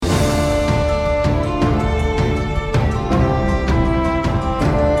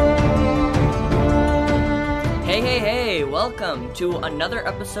welcome to another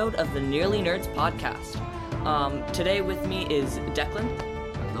episode of the Nearly Nerds podcast. Today with me is Declan.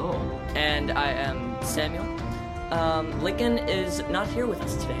 Hello. And I am Samuel. Lincoln is not here with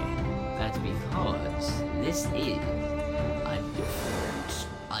us today. That's because this is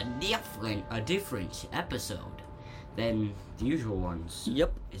a different episode than the usual ones.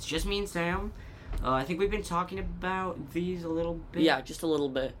 Yep. It's just me and Sam. I think we've been talking about these a little bit. Yeah, just a little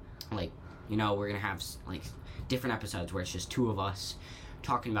bit. We're gonna have different episodes where it's just two of us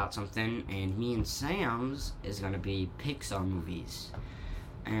talking about something, and me and Sam's is gonna be Pixar movies.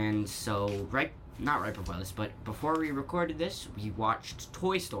 And so, not right before this, but before we recorded this, we watched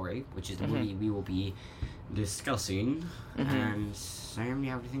Toy Story, which is the movie we will be discussing. And Sam, do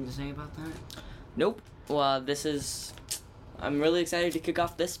you have anything to say about that? Nope. Well, I'm really excited to kick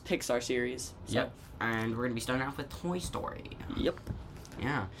off this Pixar series. So. Yep. And we're gonna be starting off with Toy Story. Yep.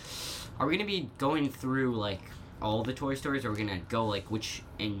 Yeah. Are we gonna be going through all the Toy Stories, or are we gonna go in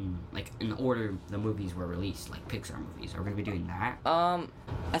the order the movies were released, like Pixar movies? Are we gonna be doing that? I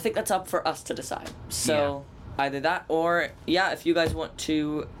think that's up for us to decide. So either that, or if you guys want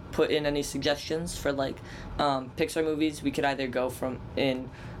to put in any suggestions for Pixar movies, we could either go from in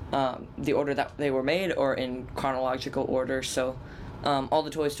the order that they were made or in chronological order. So all the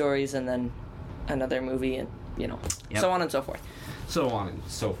Toy Stories and then another movie, and so on and so forth. So on and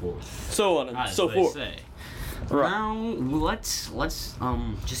so forth. So on and so forth. Say. Now let's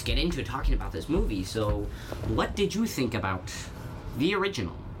just get into talking about this movie. So, what did you think about the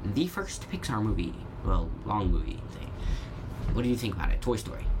original, the first Pixar movie? Well, long movie thing. What do you think about it? Toy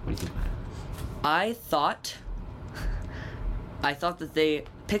Story. What do you think about it? I thought that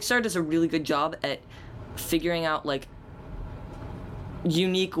Pixar does a really good job at figuring out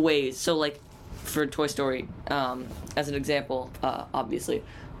unique ways. So for Toy Story, as an example, obviously,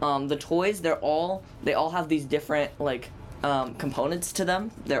 the toys they all have these different components to them.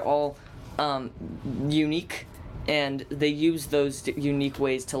 They're all unique, and they use those unique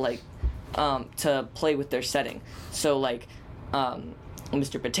ways to play with their setting. So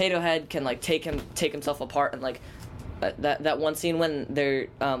Mr. Potato Head can take himself apart, and that one scene when they're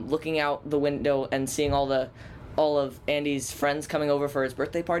looking out the window and seeing all of Andy's friends coming over for his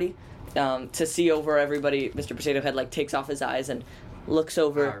birthday party. To see over everybody, Mr. Potato Head takes off his eyes and looks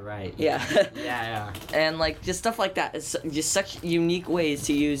over. Oh, right. Yeah. Yeah. And just stuff like that. It's just such unique ways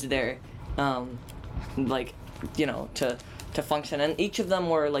to use their, to function. And each of them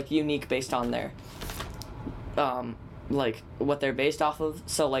were unique based on their, what they're based off of.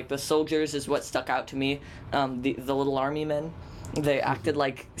 So the soldiers is what stuck out to me. The little army men, they acted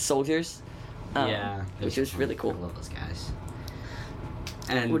like soldiers. Which was really cool. I love those guys.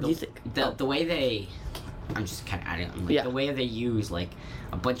 And what do you think? The way they, I'm just kind of adding on, the way they use a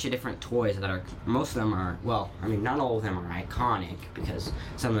bunch of different toys that are, most of them are, not all of them are iconic, because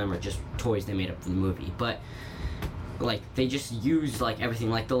some of them are just toys they made up for the movie, but they just use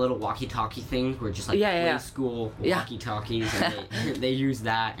everything, the little walkie-talkie thing, where just play school walkie-talkies, and they use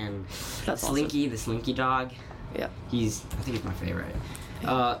that, and That's Slinky, awesome. the Slinky dog. Yeah. I think he's my favorite.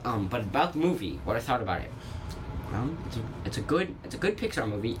 But about the movie, what I thought about it. It's a good Pixar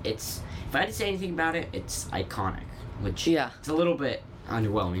movie. If I had to say anything about it, it's iconic, which it's a little bit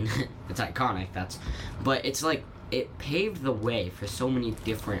underwhelming. It's iconic, but it's it paved the way for so many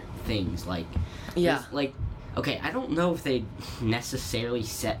different things. Okay, I don't know if they necessarily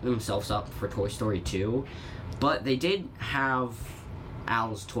set themselves up for Toy Story 2, but they did have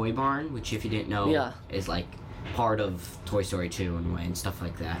Al's Toy Barn, which, if you didn't know, is part of Toy Story 2 in a way, and stuff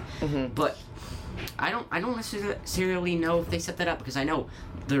like that. But I don't necessarily know if they set that up, because I know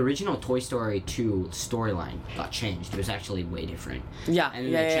the original Toy Story 2 storyline got changed. It was actually way different. Yeah. And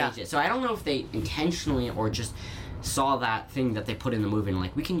then they changed it. So I don't know if they intentionally or just saw that thing that they put in the movie and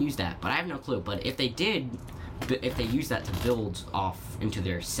we can use that. But I have no clue. But if they did, if they used that to build off into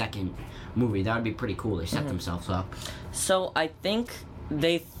their second movie, that would be pretty cool. They set themselves up. So I think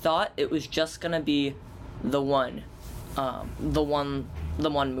they thought it was just gonna be the one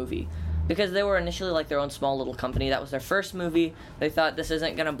movie. Because they were initially their own small little company. That was their first movie. They thought this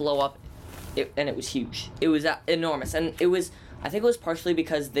isn't going to blow up. And it was huge. It was enormous. And I think it was partially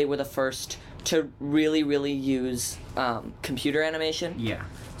because they were the first to really, really use computer animation. Yeah.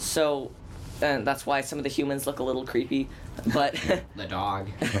 So, and that's why some of the humans look a little creepy. But the dog.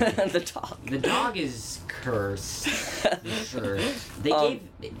 The dog. The dog is cursed. For sure. They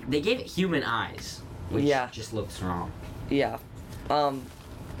gave it human eyes, which just looks wrong. Yeah.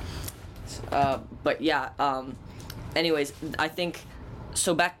 Anyways, I think,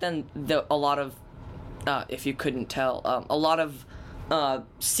 so back then, a lot of, if you couldn't tell, a lot of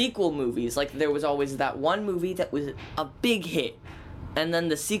sequel movies. Like, there was always that one movie that was a big hit, and then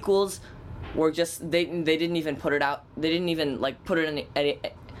the sequels were just they didn't even put it out. They didn't even like put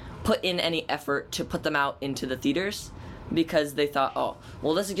in any effort to put them out into the theaters, because they thought, oh,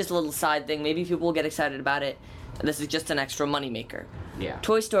 well, this is just a little side thing. Maybe people will get excited about it. This is just an extra moneymaker. Yeah.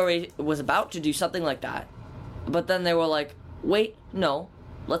 Toy Story was about to do something like that, but then they were like, wait, no,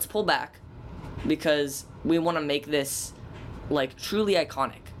 let's pull back, because we want to make this like truly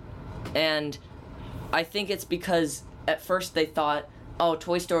iconic. And I think it's because at first they thought, oh,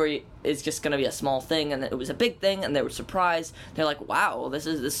 Toy Story is just gonna be a small thing, and it was a big thing, and they were surprised. They're like, wow,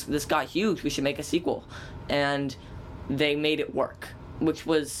 this got huge, we should make a sequel. And they made it work, which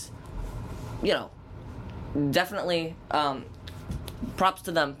was, you know, definitely props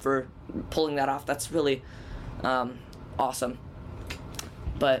to them for pulling that off. That's really awesome.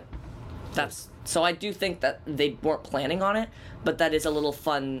 But that's, so I do think that they weren't planning on it, but that is a little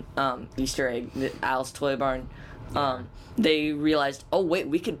fun Easter egg, that Al's Toy Barn. They realized, oh wait,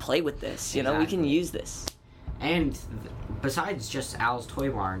 we could play with this, you know, we can use this. And besides just Al's Toy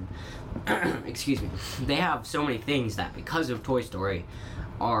Barn, excuse me, they have so many things that, because of Toy Story,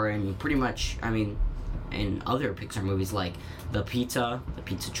 are in pretty much, I mean, in other Pixar movies, like the pizza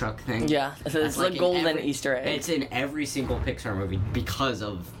truck thing. Yeah, it's like a golden Easter egg. It's in every single Pixar movie because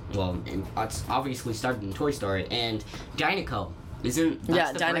of, well, it's obviously started in Toy Story. And Dynaco, that's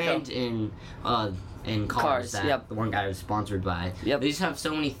the brand in Cars that the one guy was sponsored by. Yep. They just have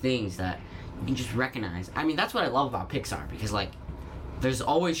so many things that you can just recognize. I mean, that's what I love about Pixar, because like there's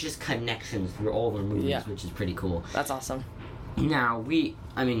always just connections through all their movies, which is pretty cool. That's awesome. Now, we've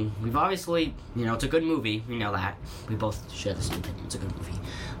obviously, you know, it's a good movie. We know that. We both share the same opinion. It's a good movie.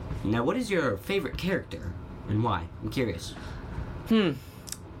 Now, what is your favorite character and why? I'm curious.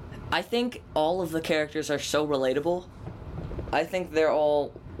 I think all of the characters are so relatable. I think they're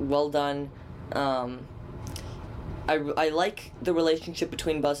all well done. I like the relationship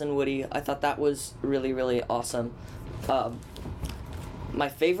between Buzz and Woody. I thought that was really, really awesome. My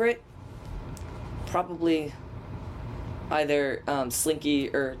favorite, probably either Slinky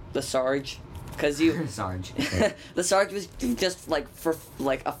or the Sarge, because Sarge. The Sarge was just like for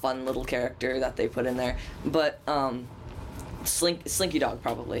like a fun little character that they put in there, but Slinky Dog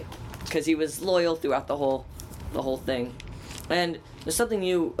probably, because he was loyal throughout the whole thing. And there's something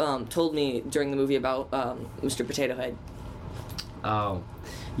you told me during the movie about Mr. Potato Head. Oh,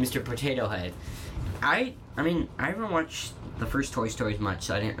 Mr. Potato Head. I mean, I haven't watched the first Toy Stories much,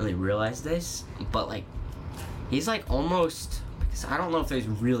 so I didn't really realize this, but like, he's like almost, because I don't know if there's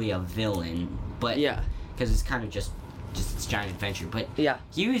really a villain, but because it's kind of just this giant adventure, but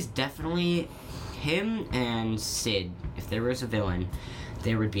he was definitely, him and Sid, if there was a villain,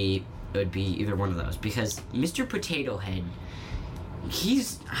 it would be either one of those, because Mr. Potato Head,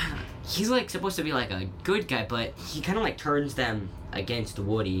 he's like supposed to be like a good guy, but he kind of like turns them against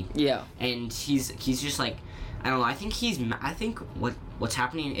Woody. Yeah. And he's just like, I don't know, I think what's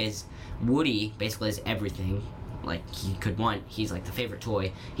happening is Woody basically has everything like he could want. He's like the favorite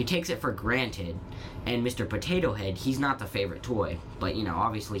toy. He takes it for granted. And Mr. Potato Head, he's not the favorite toy, but you know,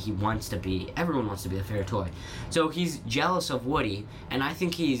 obviously everyone wants to be the favorite toy. So he's jealous of Woody, and I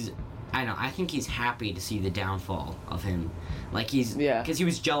think he's happy to see the downfall of him. Like because he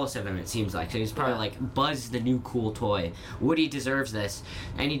was jealous of him, it seems like. So he's probably like, Buzz the new cool toy. Woody deserves this.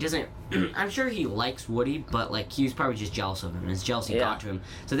 And he doesn't, I'm sure he likes Woody, but like he was probably just jealous of him, and his jealousy got to him.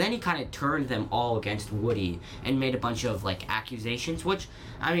 So then he kind of turned them all against Woody and made a bunch of like accusations, which,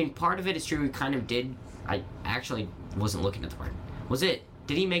 I mean, part of it is true, he kind of did. I actually wasn't looking at the part. Did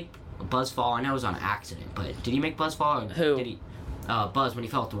he make Buzz fall? I know it was on accident, but did he make Buzz fall? Or Who? Did he? Buzz, when he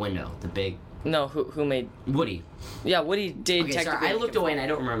fell out the window, the big... No, who made... Woody. Yeah, Woody did technically... Sorry, I looked away and I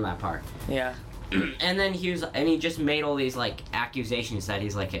don't remember that part. Yeah. And then he just made all these, like, accusations that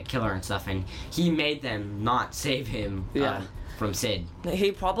he's, like, a killer and stuff, and he made them not save him from Sid.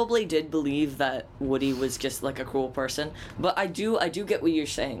 He probably did believe that Woody was just, like, a cruel person, but I do get what you're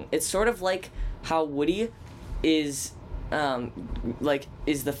saying. It's sort of like how Woody is,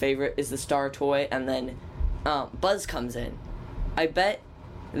 is the star toy, and then Buzz comes in. I bet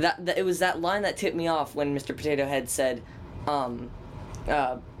that it was that line that tipped me off when Mr. Potato Head said, what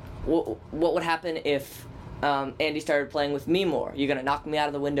would happen if Andy started playing with me more? You gonna knock me out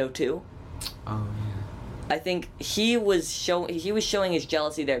of the window too? Oh yeah. I think he was showing his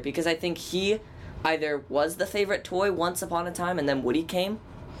jealousy there, because I think he either was the favorite toy once upon a time and then Woody came,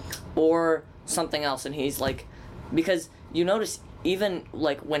 or something else, and he's like, because you notice even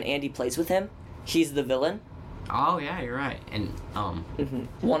like when Andy plays with him, he's the villain. Oh yeah, you're right. And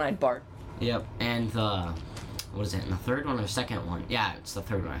One-eyed Bart. Yep. And what is it, in the third one or second one? Yeah, it's the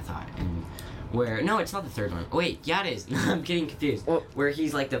third one, I thought. And where, no, it's not the third one. Oh, wait, yeah, it is. I'm getting confused. Well, where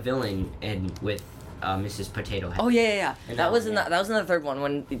he's like the villain and with Mrs. Potato Head. Oh, yeah. And That was in the third one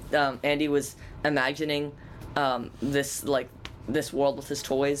when Andy was imagining this world with his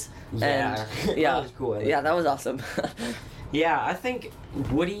toys. Yeah. And, yeah. That was cool. Yeah, that was awesome. Yeah, I think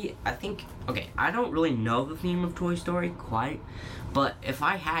Woody, okay, I don't really know the theme of Toy Story quite, but if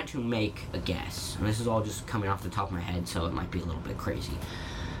I had to make a guess, and this is all just coming off the top of my head, so it might be a little bit crazy,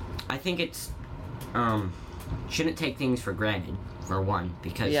 I think it's, shouldn't take things for granted, for one,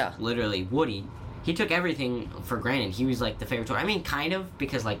 because literally Woody, he took everything for granted. He was like the favorite toy. I mean, kind of,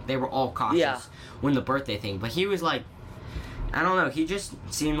 because like they were all cautious when the birthday thing, but he was like, I don't know, he just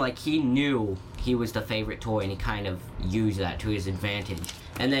seemed like he knew he was the favorite toy, and he kind of used that to his advantage.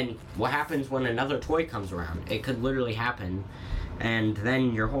 And then what happens when another toy comes around? It could literally happen, and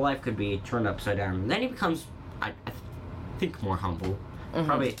then your whole life could be turned upside down. And then he becomes, I think, more humble. Mm-hmm.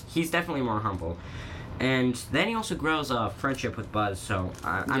 Probably, he's definitely more humble. And then he also grows a friendship with Buzz, so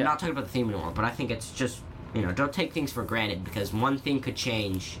I'm not talking about the theme anymore, but I think it's just, don't take things for granted, because one thing could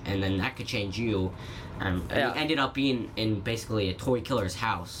change, and then that could change you. And he ended up being in basically a toy killer's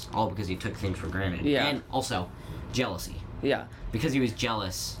house, all because he took things for granted. Yeah. And also, jealousy. Yeah. Because he was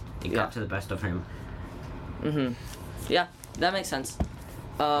jealous, it got to the best of him. Mm-hmm. Yeah, that makes sense.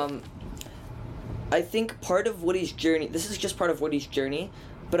 I think part of Woody's journey, this is just part of Woody's journey,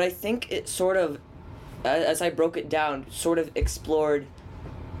 but I think it sort of, as I broke it down, sort of explored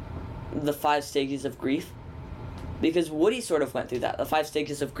the 5 stages of grief. Because Woody sort of went through that. The 5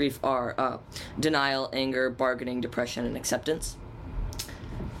 stages of grief are denial, anger, bargaining, depression, and acceptance.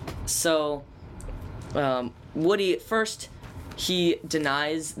 So, Woody, at first, he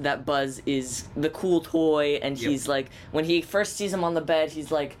denies that Buzz is the cool toy, and he's like, when he first sees him on the bed,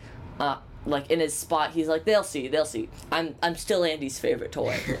 he's like in his spot, he's like, they'll see. I'm still Andy's favorite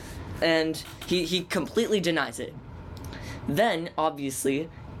toy. And he completely denies it. Then, obviously,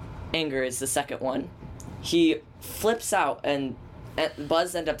 anger is the second one. He flips out, and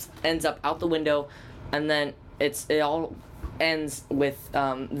Buzz ends up out the window, and then it all ends with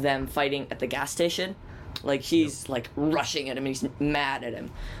them fighting at the gas station. Like, he's like rushing at him, and he's mad at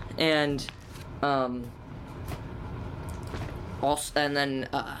him, and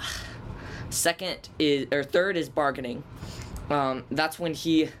third is bargaining. That's when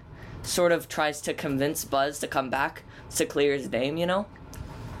he sort of tries to convince Buzz to come back to clear his name,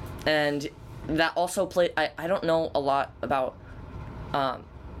 and that also I don't know a lot about,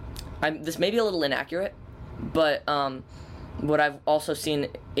 this may be a little inaccurate, but what I've also seen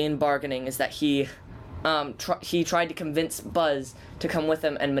in bargaining is that he tried to convince Buzz to come with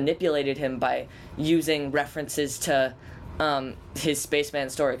him and manipulated him by using references to his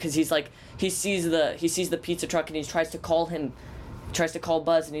spaceman story, because he's like, he sees the pizza truck, and he tries to call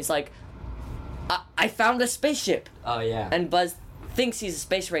Buzz, and he's like, I found a spaceship. Oh yeah. And Buzz thinks he's a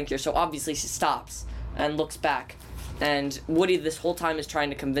space ranger, so obviously she stops and looks back, and Woody this whole time is trying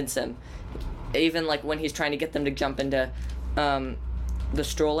to convince him, even like when he's trying to get them to jump into the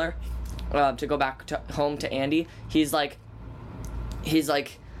stroller to go back home to Andy.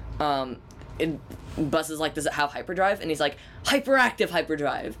 Buzz is like, does it have hyperdrive? And he's like, hyperactive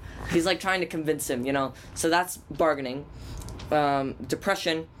hyperdrive. He's like trying to convince him, so that's bargaining.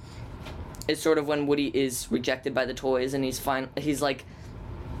 Depression is sort of when Woody is rejected by the toys, and he finally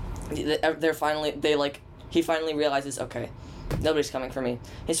realizes, okay, nobody's coming for me.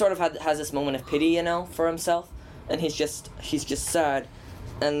 He sort of has this moment of pity, for himself, and he's just sad.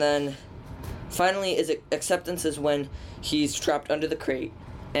 And then finally acceptance is when he's trapped under the crate,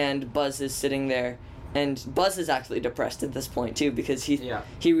 and Buzz is sitting there, and Buzz is actually depressed at this point too, because he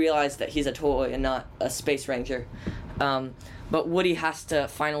realized that he's a toy and not a space ranger. But Woody has to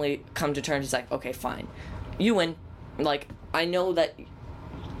finally come to terms. He's like, okay, fine, you win. Like, I know that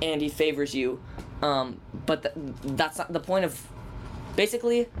Andy favors you, but that's not the point of...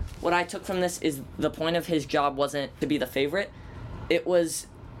 Basically, what I took from this is the point of his job wasn't to be the favorite. It was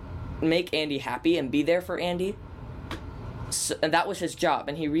make Andy happy and be there for Andy. So, and that was his job.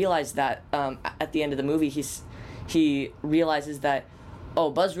 And he realized that at the end of the movie, he realizes that, oh,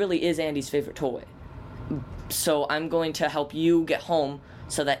 Buzz really is Andy's favorite toy. So I'm going to help you get home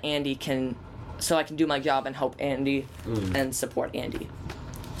so that I can do my job and help Andy and support Andy.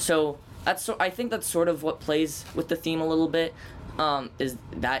 So I think that's sort of what plays with the theme a little bit, is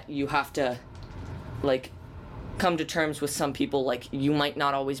that you have to, like, come to terms with some people. Like, you might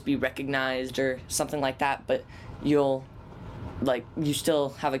not always be recognized or something like that, but you still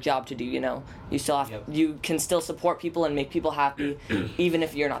have a job to do, You still have, you can still support people and make people happy, even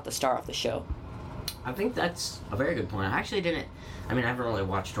if you're not the star of the show. I think that's a very good point. I actually didn't. I mean, I haven't really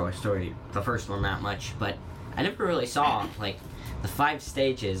watched Toy Story, the first one, that much, but I never really saw like the 5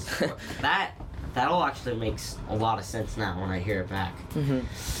 stages. that all actually makes a lot of sense now when I hear it back.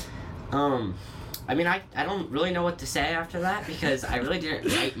 I mean, I don't really know what to say after that because I really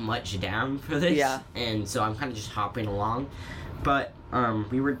didn't write much down for this. Yeah. And so I'm kind of just hopping along. But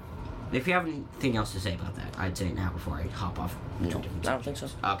if you have anything else to say about that, I'd say now before I hop off. No, I don't think so.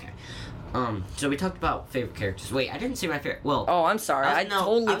 Okay. So we talked about favorite characters. Wait, I didn't say my favorite. Well. Oh, I'm sorry. I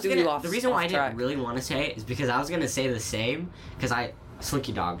totally threw you off. The reason why I track. didn't really want to say it is because I was gonna say the same because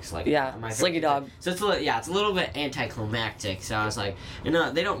Slinky Dog's like my Slinky Dog. So it's a little bit anticlimactic. So I was like,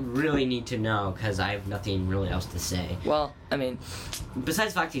 they don't really need to know because I have nothing really else to say. Well, I mean,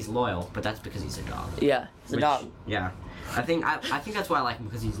 besides the fact he's loyal, but that's because he's a dog. Yeah, he's a dog. Yeah, I think that's why I like him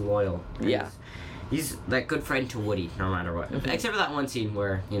because he's loyal. Yeah, he's that good friend to Woody no matter what. Except for that one scene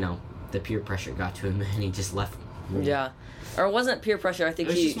where the peer pressure got to him and he just left. Woody. Yeah. Or it wasn't peer pressure. I think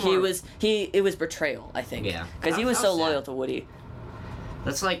it was betrayal. I think. Yeah. Because he was so loyal to Woody.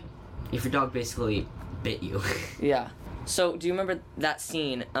 That's like if your dog basically bit you. Yeah. So, do you remember that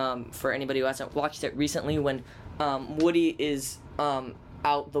scene, for anybody who hasn't watched it recently, when Woody is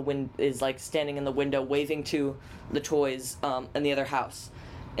out the is like standing in the window waving to the toys in the other house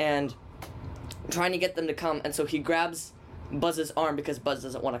and trying to get them to come, and so he grabs Buzz's arm because Buzz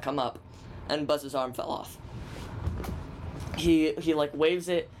doesn't want to come up, and Buzz's arm fell off. He like waves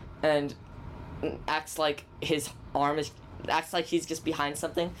it and acts like he's just behind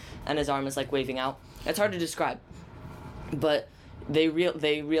something, and his arm is like waving out. It's hard to describe, but they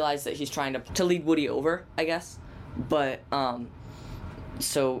realize that he's trying to lead Woody over, I guess. But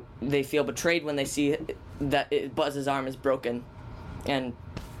so they feel betrayed when they see that Buzz's arm is broken and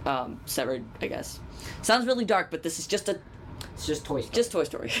severed, I guess. Sounds really dark, but this is just it's just Toy Story. Just Toy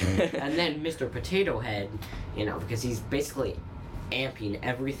Story. And then Mr. Potato Head, because he's basically amping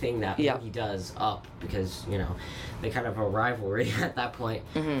everything that he does up because they kind of have a rivalry at that point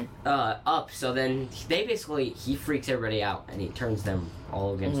up. So then he freaks everybody out and he turns them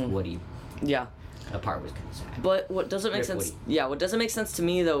all against Woody. Yeah, that part was kind of sad. But what doesn't make sense? Woody. Yeah, what doesn't make sense to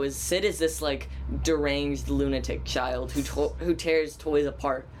me though is Sid is this like deranged lunatic child who tears toys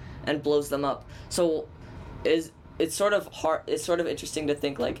apart and blows them up. So it's sort of hard. It's sort of interesting to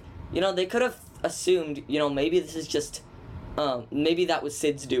think like they could have assumed maybe this is just. Maybe that was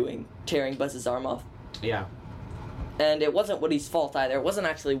Sid's doing, tearing Buzz's arm off. Yeah. And it wasn't Woody's fault either. It wasn't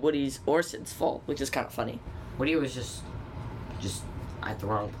actually Woody's or Sid's fault, which is kind of funny. Woody was just at the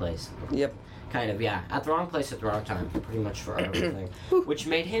wrong place. Yep. Kind of, yeah. At the wrong place at the wrong time, pretty much for everything. Which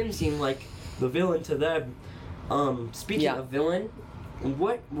made him seem like the villain to them. Speaking of villain,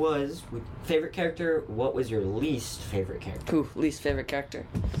 what was favorite character? What was your least favorite character? Ooh, least favorite character.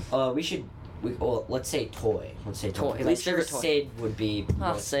 Let's say toy. Least favorite toy. Sid would be.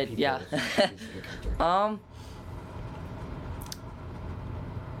 Oh, Sid, yeah.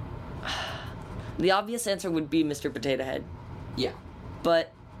 The obvious answer would be Mr. Potato Head. Yeah.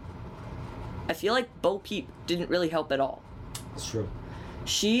 But I feel like Bo Peep didn't really help at all. That's true.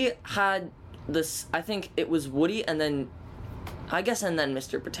 She had this. I think it was Woody, and then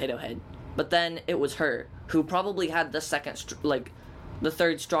Mr. Potato Head. But then it was her who probably had the the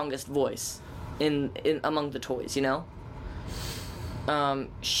third strongest voice in among the toys,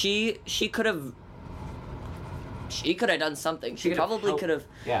 she could have done something. She probably could have.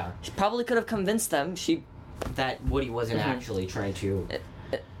 Yeah. She probably could have convinced them. That Woody wasn't actually trying to.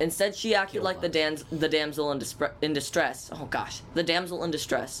 Instead, she acted like the damsel in distress. Oh gosh, the damsel in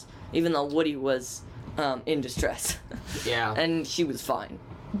distress. Even though Woody was in distress. Yeah. And she was fine,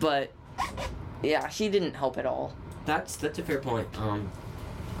 but yeah, she didn't help at all. That's a fair point.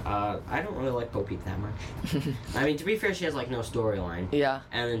 I don't really like Bo Peep that much. I mean, to be fair, she has no storyline. Yeah.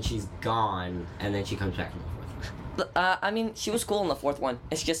 And then she's gone, and then she comes back in the fourth one. I mean, she was cool in the fourth one.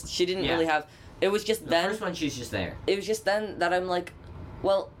 It's just she didn't really have. It was just the first one, she's just there. It was just then that I'm like,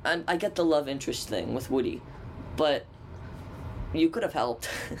 well, I get the love interest thing with Woody, but you could have helped.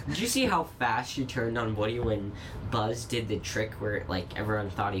 Did you see how fast she turned on Woody when Buzz did the trick where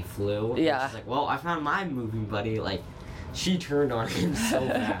everyone thought he flew? Yeah. And she's like, well, I found my moving buddy. She turned on him so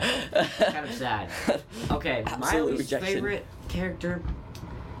fast. It's kind of sad. Okay, my least favorite character,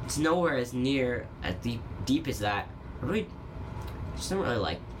 it's nowhere as near as deep as that. I just don't really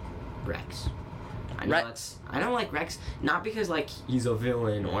like Rex. I don't like Rex, not because he's a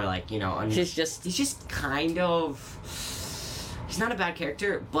villain or he's just kind of. He's not a bad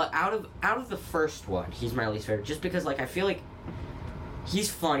character, but out of the first one, he's my least favorite. Just because I feel like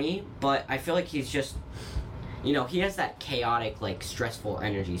he's funny, but I feel like he's you know, he has that chaotic, like, stressful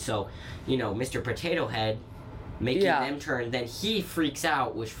energy. So, you know, Mr. Potato Head making them turn, then he freaks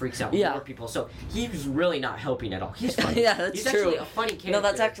out, which freaks out more people. So he's really not helping at all. He's funny. Yeah, that's he's true. Actually a funny character. No,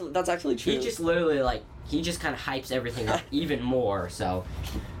 that's actually true. He just literally like he just kind of hypes everything up even more. So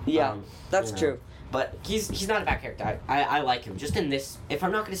yeah, that's true. But he's not a bad character. I like him. Just in this, if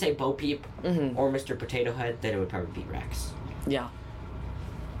I'm not gonna say Bo Peep or Mr. Potato Head, then it would probably be Rex. Yeah.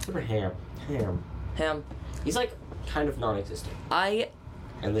 Or Ham. He's like kind of non-existent.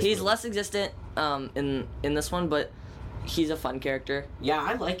 He's less existent in this one, but he's a fun character. Yeah,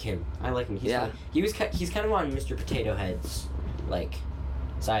 I like him. He's fun. He's kind of on Mr. Potato Head's like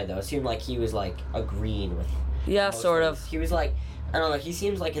side though. It seemed like he was like agreeing with. Yeah, sort of. He was like, I don't know. He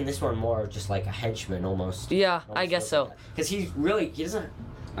seems like in this one more just like a henchman almost. Yeah, I guess so. Because he doesn't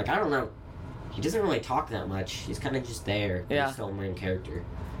like, I don't know. He doesn't really talk that much. He's kind of just there. Yeah. He's still a main character.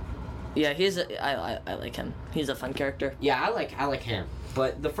 Yeah, I like him. He's a fun character. Yeah, I like him.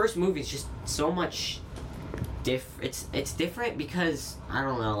 But the first movie is just so much it's different because I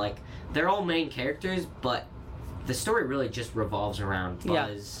don't know, like they're all main characters, but the story really just revolves around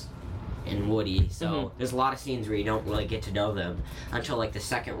Buzz and Woody. So there's a lot of scenes where you don't really get to know them until like the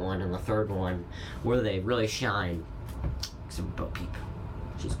second one and the third one where they really shine. Except Bo Peep.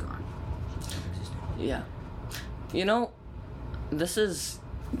 She's gone. She's non-existent. Yeah. You know, this is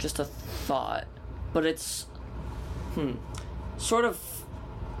just a thought, but it's sort of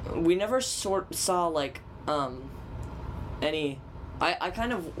we never saw like any I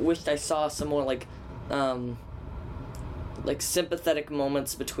kind of wished I saw some more like sympathetic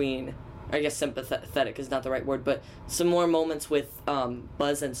moments between, I guess sympathetic is not the right word, but some more moments with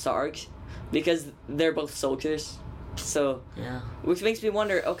Buzz and Sarge, because they're both soldiers. So which makes me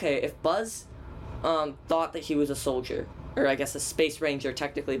wonder, okay, if Buzz thought that he was a soldier, or I guess a space ranger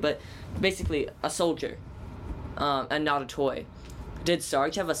technically, but basically a soldier, and not a toy. Did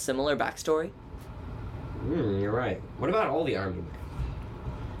Sarge have a similar backstory? You're right. What about all the army men?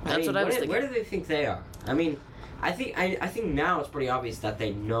 That's what I was thinking. Where do they think they are? I mean, I think now it's pretty obvious that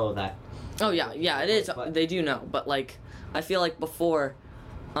they know that. Oh yeah, it is. But they do know, but like, I feel like before,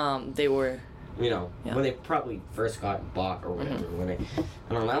 they were. You know, when they probably first got bought or whatever. When I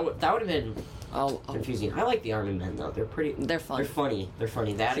don't know. That would have been. Confusing. I like the army men though. They're pretty. They're fun. They're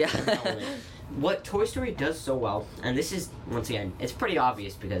funny. That element. What Toy Story does so well, and this is once again, it's pretty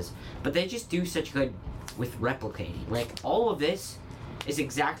obvious but they just do such good with replicating. Like all of this is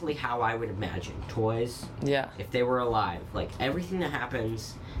exactly how I would imagine toys. Yeah. If they were alive, like everything that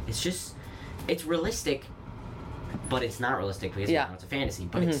happens, it's realistic, but it's not realistic because it's a fantasy.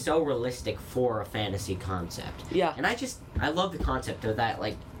 But it's so realistic for a fantasy concept. Yeah. And I love the concept of that.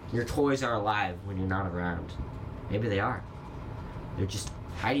 Like your toys are alive when you're not around. Maybe they are. They're just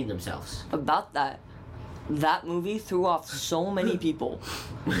hiding themselves. About that movie threw off so many people.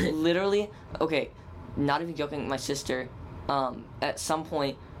 Literally, okay, not even joking, my sister, at some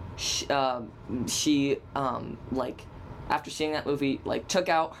point, she like, after seeing that movie, like, took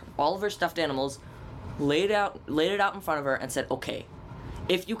out all of her stuffed animals, laid it out in front of her, and said, okay,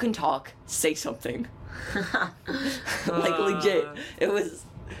 if you can talk, say something. Like, legit. It was,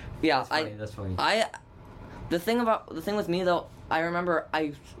 yeah. That's funny. The thing with me though, I remember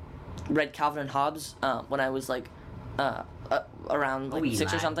I read Calvin and Hobbes when I was like around like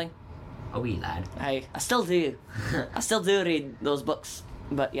 6 or something. A wee lad. I still do. I still do read those books,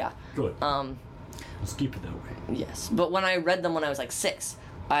 but yeah. Good. Let's keep it that way. Yes, but when I read them when I was like 6,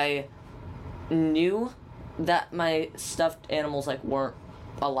 I knew that my stuffed animals like weren't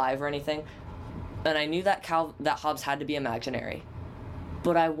alive or anything, and I knew that Hobbes had to be imaginary.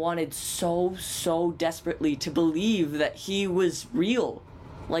 But I wanted so desperately to believe that he was real.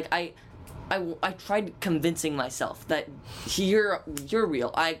 Like I tried convincing myself that you're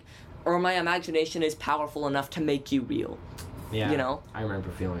real. Or my imagination is powerful enough to make you real. Yeah. You know? I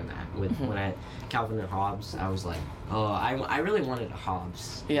remember feeling that with when I Calvin and Hobbes. I was like, oh, I really wanted a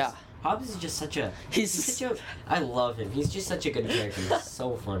Hobbes. Yeah. Hobbes is just such a I love him. He's just such a good character. He's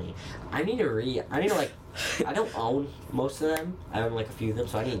so funny. I need to like, I don't own most of them. I own like a few of them,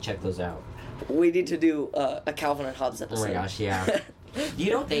 so I need to check those out. We need to do a Calvin and Hobbes episode. Oh my gosh, yeah.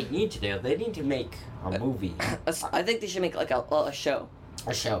 You know what they need to do? They need to make a movie. I think they should make like a show.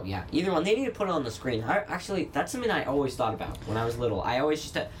 A show, yeah. Either one. They need to put it on the screen. Actually, that's something I always thought about when I was little. I always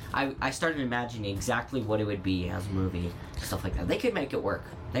just I started imagining exactly what it would be as a movie, stuff like that. They could make it work.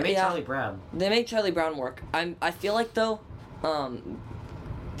 They made Charlie Brown. They made Charlie Brown work. I feel like though,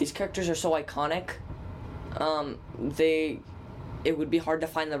 these characters are so iconic. It would be hard to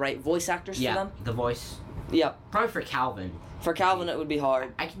find the right voice actors for them. The voice. Yeah. Probably for Calvin. For Calvin, it would be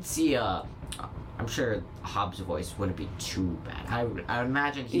hard. I can see I'm sure Hobbs' voice wouldn't be too bad. I would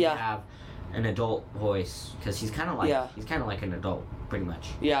imagine he'd have an adult voice because he's kind of like an adult, pretty much.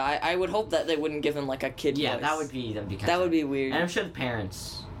 Yeah, I would hope that they wouldn't give him like a kid voice. Yeah, that would be would be weird. And I'm sure the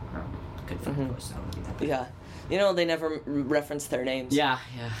parents could find a voice that would be that bad. Yeah, you know they never reference their names. Yeah,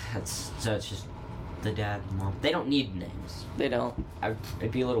 it's just the dad and mom. They don't need names. They don't.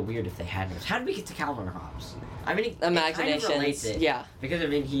 It'd be a little weird if they had names. How did we get to Calvin or Hobbs? I mean, imagination. It kind of relates it. Yeah. Because I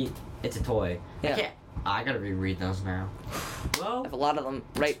mean, it's a toy. Yeah. I gotta reread those now. Well, I have a lot of them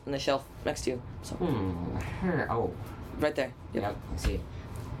right on the shelf next to you. So. Oh. Right there. Yep. Yeah, I see.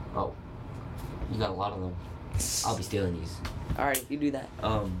 Oh. You got a lot of them. I'll be stealing these. Alright, you do that.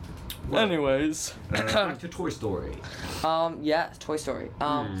 Well, anyways. Back to Toy Story. Yeah, Toy Story.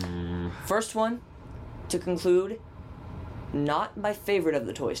 First one, to conclude, not my favorite of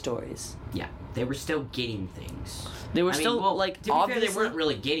the Toy Stories. Yeah, they were still getting things. They were still, to be fair, they weren't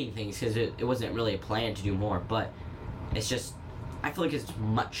really getting things because it wasn't really a plan to do more, but it's just, I feel like it's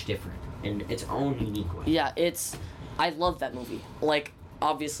much different in its own unique way. Yeah, I love that movie. Like,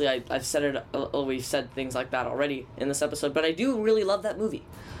 obviously, I've said it, we've said things like that already in this episode, but I do really love that movie.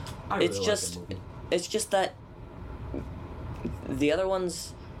 It's just that the other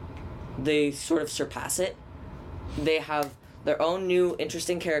ones, they sort of surpass it. They have their own new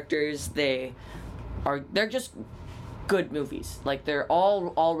interesting characters. They're just good movies. Like, they're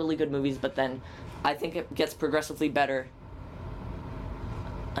all really good movies, but then I think it gets progressively better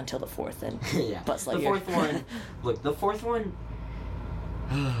until the fourth and Buzz Lightyear. The fourth one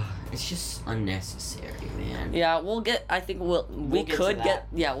it's just unnecessary, man. Yeah, we'll get to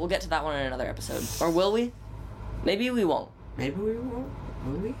that one in another episode. Or will we? Maybe we won't. Maybe we won't.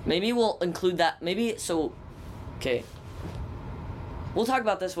 Will we? Maybe we'll include that. Okay. We'll talk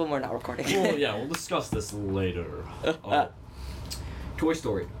about this when we're not recording. Well, yeah, we'll discuss this later. Toy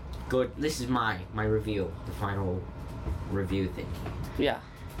Story. Good. This is my review, the final review thing. Yeah.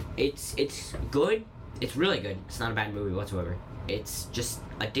 It's good. It's really good. It's not a bad movie whatsoever. It's just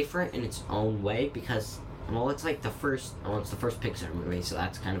different in its own way because, well, it's like the first Pixar movie, so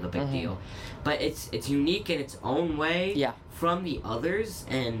that's kind of a big deal. But it's unique in its own way from the others,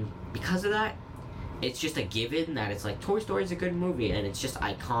 and because of that, it's just a given that it's like Toy Story is a good movie and it's just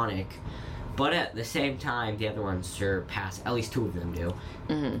iconic. But at the same time, the other ones surpass. At least two of them do,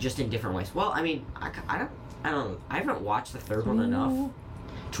 just in different ways. Well, I mean, I don't know. I haven't watched the third one enough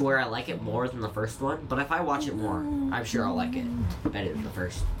to where I like it more than the first one. But if I watch it more, I'm sure I'll like it better than the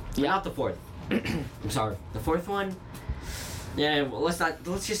first. Yeah, not the fourth. I'm sorry. The fourth one. Yeah, well, let's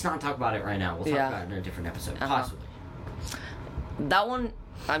just not talk about it right now. We'll talk about it in a different episode, possibly. That one,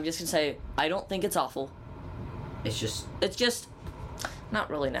 I'm just gonna say, I don't think it's awful. It's just not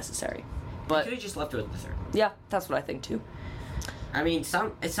really necessary. But could have just left it with the third one. Yeah, that's what I think too. I mean,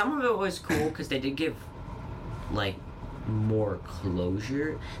 some of it was cool because they did give like more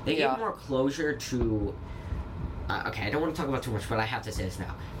closure. They gave more closure to. Okay, I don't want to talk about too much, but I have to say this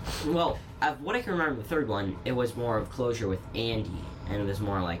now. Well, what I can remember the third one, it was more of closure with Andy, and it was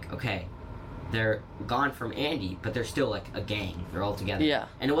more like, okay, they're gone from Andy, but they're still like a gang. They're all together. Yeah.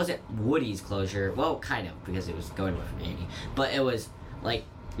 And it wasn't Woody's closure. Well, kind of, because it was going away from Andy. But it was like,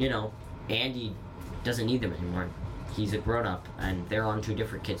 Andy doesn't need them anymore. He's a grown-up, and they're on two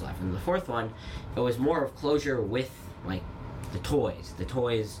different kids' life. And the fourth one, it was more of closure with, like, the toys. The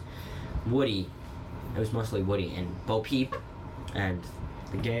toys, Woody, it was mostly Woody and Bo Peep and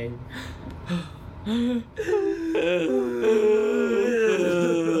the gang.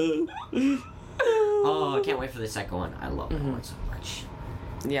 Oh, I can't wait for the second one. I love that one so much.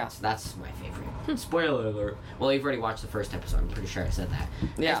 Yeah. So that's my favorite. Spoiler alert. Well, you've already watched the first episode. I'm pretty sure I said that.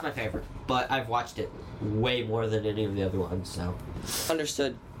 Yeah. That's my favorite. But I've watched it way more than any of the other ones, so.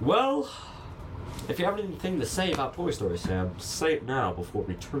 Understood. Well, if you have anything to say about Toy Story, Sam, say it now before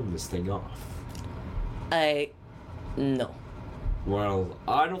we turn this thing off. No. Well,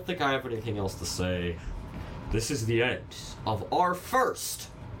 I don't think I have anything else to say. This is the end of our first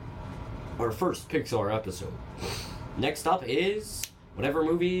Pixar episode. Next up is whatever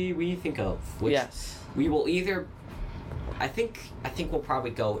movie we think of. Which we will either. I think we'll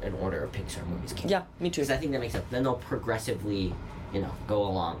probably go in order of Pixar movies. Yeah, me too. Because I think that makes sense. Then they'll progressively, go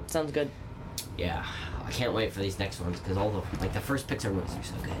along. Sounds good. Yeah, I can't wait for these next ones because all the first Pixar movies are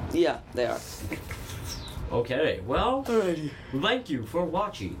so good. Yeah, they are. Okay, well, alrighty. Thank you for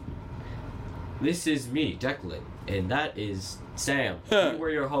watching. This is me, Declan, and that is Sam. We were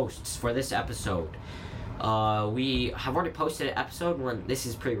your hosts for this episode. We have already posted an episode when this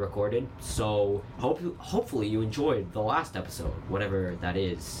is pre-recorded, so hopefully you enjoyed the last episode, whatever that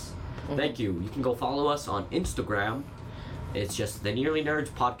is. Thank you. You can go follow us on Instagram. It's just the Nearly Nerds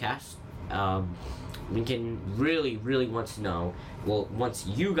Podcast, Lincoln really, really wants to know. Well, wants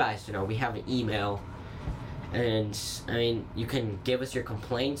you guys to know. We have an email, and I mean, you can give us your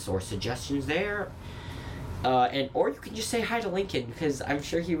complaints or suggestions there, or you can just say hi to Lincoln because I'm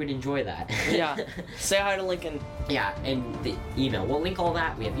sure he would enjoy that. Yeah, say hi to Lincoln. Yeah, and the email. We'll link all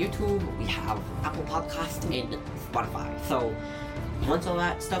that. We have YouTube. We have Apple Podcast and Spotify. So once all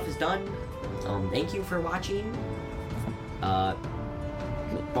that stuff is done, thank you for watching. Bye.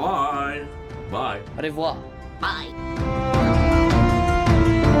 Bye. Au revoir. Bye.